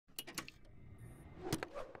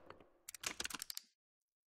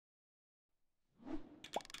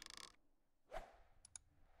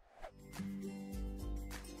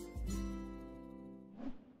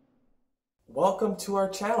Welcome to our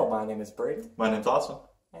channel. My name is Brady. My name's Austin.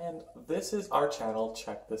 And this is our channel,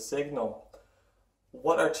 Check the Signal.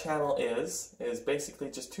 What our channel is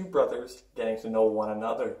basically just two brothers getting to know one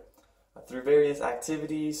another through various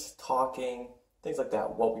activities, talking, things like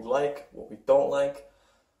that. What we like, what we don't like.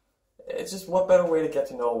 It's just what better way to get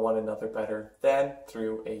to know one another better than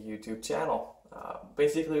through a YouTube channel.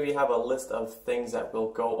 Basically, we have a list of things that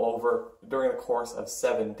we'll go over during the course of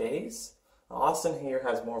 7 days. Austin here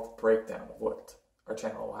has more of a breakdown of what our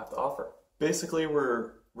channel will have to offer. Basically,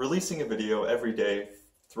 we're releasing a video every day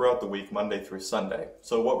throughout the week, Monday through Sunday.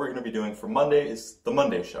 So what we're going to be doing for Monday is the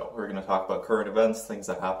Monday show. We're going to talk about current events, things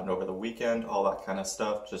that happened over the weekend, all that kind of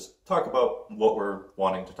stuff. Just talk about what we're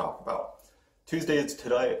wanting to talk about. Tuesday is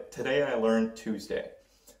Today I Learned Tuesday.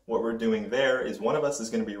 What we're doing there is one of us is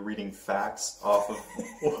going to be reading facts off of...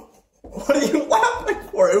 What are you laughing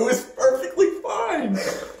for? It was perfectly fine.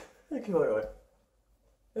 Keep on going.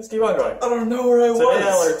 Let's keep on going. I don't know where I was. Today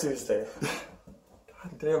I learned Tuesday.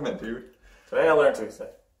 God damn it, dude. Today I learned Tuesday.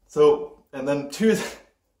 So, and then Tuesday...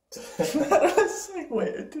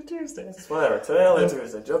 Segue into Tuesday. Whatever. Today I learned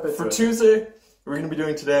Tuesday. Jump into it. For Tuesday, we're going to be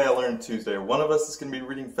doing Today I Learned Tuesday. One of us is going to be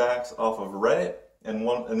reading facts off of Reddit, and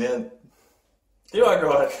then... Keep on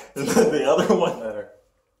going. And then the other one... Better.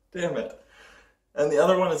 Damn it. And the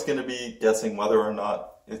other one is going to be guessing whether or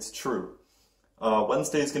not it's true.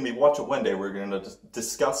 Wednesday is going to be Watch It Wednesday. We're going to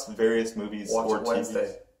discuss various movies or TVs.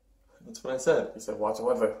 Wednesday. That's what I said. You said Watch It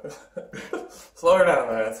Wednesday. Slow her down,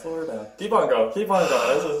 man. Slow her down. Keep on going. Keep on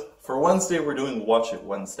going. For Wednesday, we're doing Watch It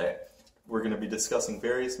Wednesday. We're going to be discussing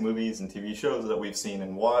various movies and TV shows that we've seen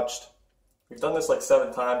and watched. We've done this like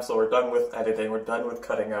 7 times, so we're done with editing. We're done with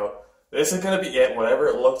cutting out. This is going to be it, whatever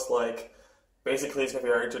it looks like. Basically, it's going to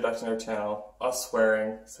be our introduction to our channel. Us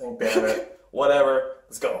swearing, saying damn it, whatever.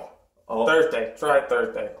 Let's go. Oh. Thursday. Try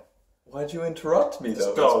Thursday. Why'd you interrupt me, though?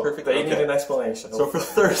 Just go. That's perfect. They need an explanation. So for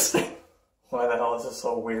Thursday... Why the hell is this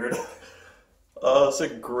so weird? It's a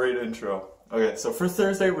great intro. Okay, so for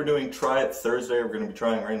Thursday, we're doing Try It Thursday. We're going to be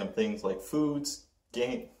trying random things like foods,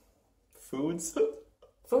 Foods?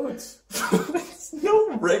 Foods.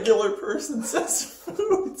 No regular person says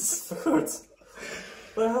foods. Foods.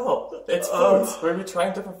 What the hell? It's foods. We're going to be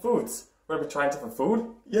trying different foods. We're going to be trying different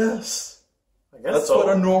food? Yes. I guess That's so. what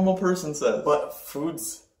a normal person says. But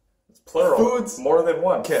foods. It's plural. Foods. More than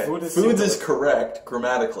one. Okay, Food foods is correct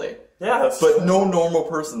grammatically. Yeah, but no normal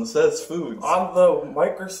person says foods. On the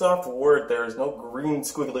Microsoft Word, there is no green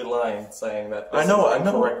squiggly line saying that this is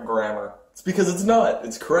correct grammar. It's because it's not.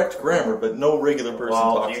 It's correct grammar, but no regular person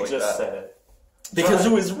talks like that. You just said it. Because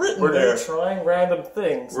it was written there. We're going to be trying random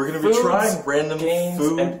things. We're going to be trying random games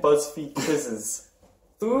food and BuzzFeed quizzes.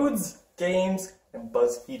 Foods, games, and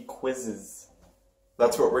BuzzFeed quizzes.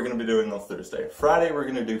 That's what we're going to be doing on Thursday. Friday, we're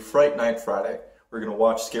going to do Fright Night Friday. We're going to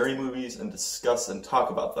watch scary movies and discuss and talk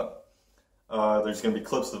about them. There's going to be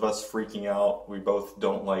clips of us freaking out. We both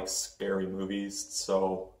don't like scary movies,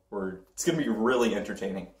 so it's going to be really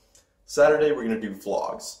entertaining. Saturday, we're going to do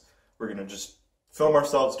vlogs. We're going to just film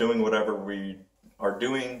ourselves doing whatever we are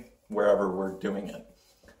doing, wherever we're doing it.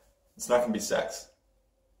 It's not going to be sex.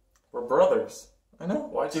 We're brothers. I know.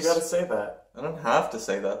 Why'd you gotta say that? I don't have to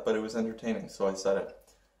say that, but it was entertaining, so I said it.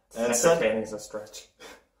 And entertaining's a stretch.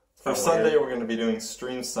 For Sunday, we're going to be doing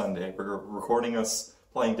Stream Sunday. We're recording us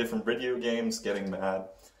playing different video games, getting mad.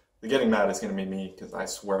 The getting mad is going to be me, because I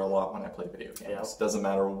swear a lot when I play video games. Yep. Doesn't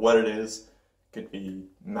matter what it is. Could be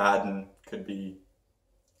Madden, could be...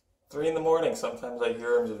 3 in the morning, sometimes I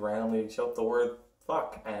hear him just randomly shout the word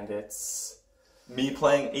fuck, and it's... me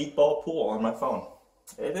playing 8-ball pool on my phone.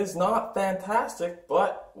 It is not fantastic,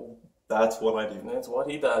 but... that's what I do. It's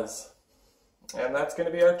what he does. And that's going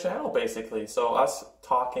to be our channel, basically. So us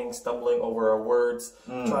talking, stumbling over our words,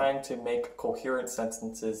 trying to make coherent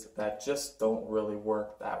sentences that just don't really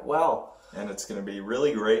work that well. And it's going to be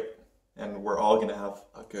really great, and we're all going to have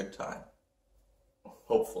a good time.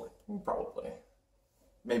 Hopefully. Probably.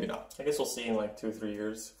 Maybe not. I guess we'll see in like 2 or 3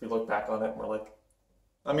 years. If we look back on it and we're like...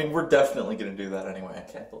 I mean, we're definitely going to do that anyway. I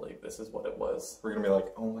can't believe this is what it was. We're going to be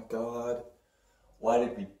like, oh my god, why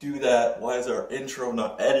did we do that? Why is our intro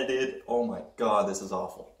not edited? Oh my god, this is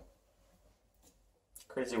awful.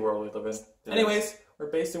 Crazy world we live in. Anyways,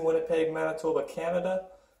 we're based in Winnipeg, Manitoba, Canada.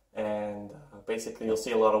 And basically you'll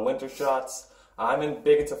see a lot of winter shots. I'm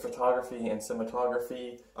big into photography and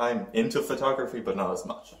cinematography. I'm into photography, but not as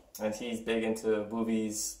much. And he's big into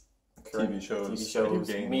movies, TV shows, video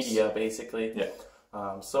games, media, basically.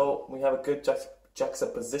 Yeah. So we have a good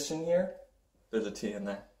juxtaposition here. There's a T in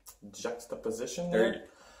there. Juxtaposition there.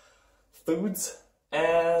 Foods.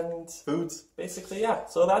 And basically, yeah.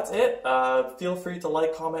 So that's it. Feel free to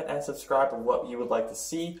like, comment, and subscribe of what you would like to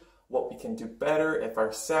see. what we can do better. If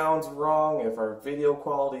our sound's wrong, if our video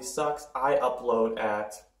quality sucks, I do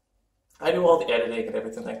all the editing and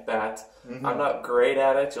everything like that. I'm not great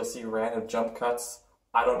at it. You'll see random jump cuts.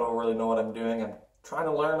 I don't really know what I'm doing. I'm trying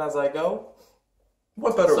to learn as I go.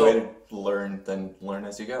 What better way to learn than learn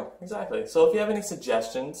as you go? Exactly. So if you have any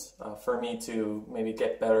suggestions for me to maybe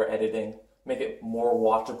get better editing, make it more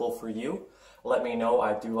watchable for you, let me know.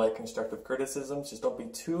 I do like constructive criticisms. Just don't be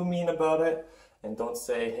too mean about it. And don't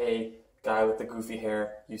say, hey, guy with the goofy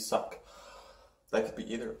hair, you suck. That could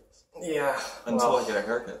be either of us. Yeah. Until I get a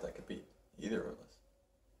haircut, that could be either of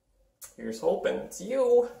us. Here's hoping it's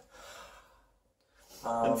you.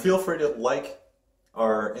 And feel free to like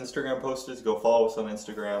our Instagram posters. Go follow us on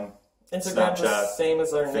Instagram. Instagram's Snapchat, the same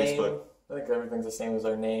as our Facebook. name. I think everything's the same as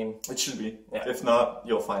our name. It should be. Yeah. If not,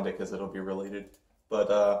 you'll find it because it'll be related.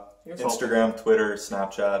 But Here's Instagram, Twitter,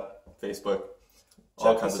 Snapchat, Facebook,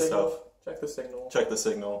 all kinds of stuff. Check the signal. Check the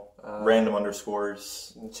signal. Random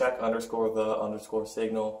underscores. Check _the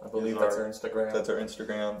 _signal. I believe that's our Instagram. That's our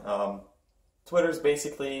Instagram. Twitter's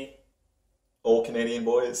basically Old Canadian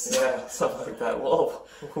Boys. Yeah, something like that. Well,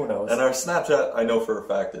 who knows? And our Snapchat, I know for a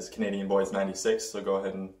fact, is Canadian Boys 96. So go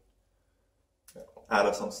ahead and add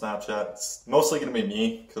us on Snapchat. It's mostly going to be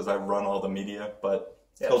me because I run all the media, but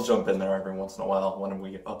he'll jump in there every once in a while when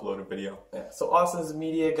we upload a video. Yeah. So Austin's a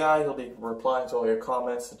media guy. He'll be replying to all your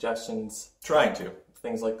comments, suggestions. Trying to.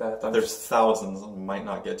 Things like that. There's thousands. I might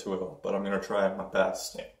not get to it all, but I'm going to try my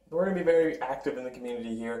best. Yeah. We're going to be very active in the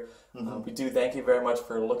community here. We do thank you very much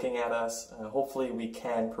for looking at us. Hopefully we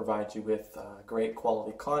can provide you with great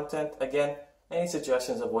quality content. Again, any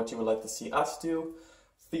suggestions of what you would like to see us do,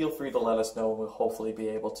 feel free to let us know. We'll hopefully be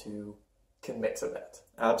able to commit to that.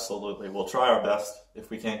 Absolutely. We'll try our best. If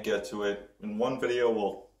we can't get to it in one video,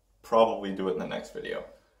 we'll probably do it in the next video.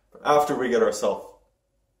 After we get ourselves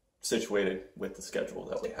situated with the schedule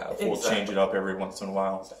that we have. Exactly. We'll change it up every once in a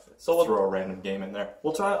while. Exactly. So we'll throw a random game in there.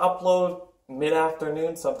 We'll try to upload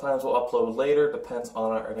mid-afternoon. Sometimes we'll upload later. Depends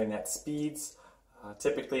on our internet speeds.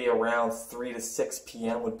 Typically around 3 to 6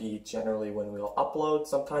 p.m. would be generally when we'll upload.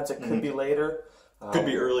 Sometimes it could be later. Could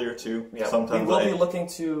be earlier too. Yeah, sometimes we will be looking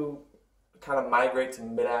to kind of migrate to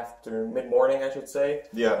mid-morning, I should say.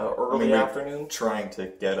 Yeah, early afternoon. Trying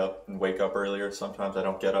to get up and wake up earlier. Sometimes I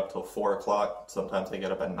don't get up till 4 o'clock. Sometimes I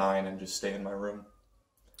get up at 9 and just stay in my room.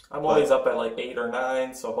 I'm always up at like 8 or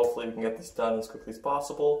 9, so hopefully we can get this done as quickly as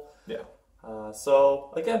possible. Yeah.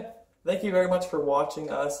 So again, thank you very much for watching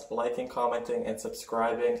us, liking, commenting, and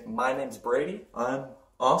subscribing. My name's Brady. I'm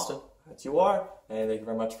Austin. That you are. And thank you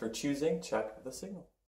very much for choosing Check the Signal.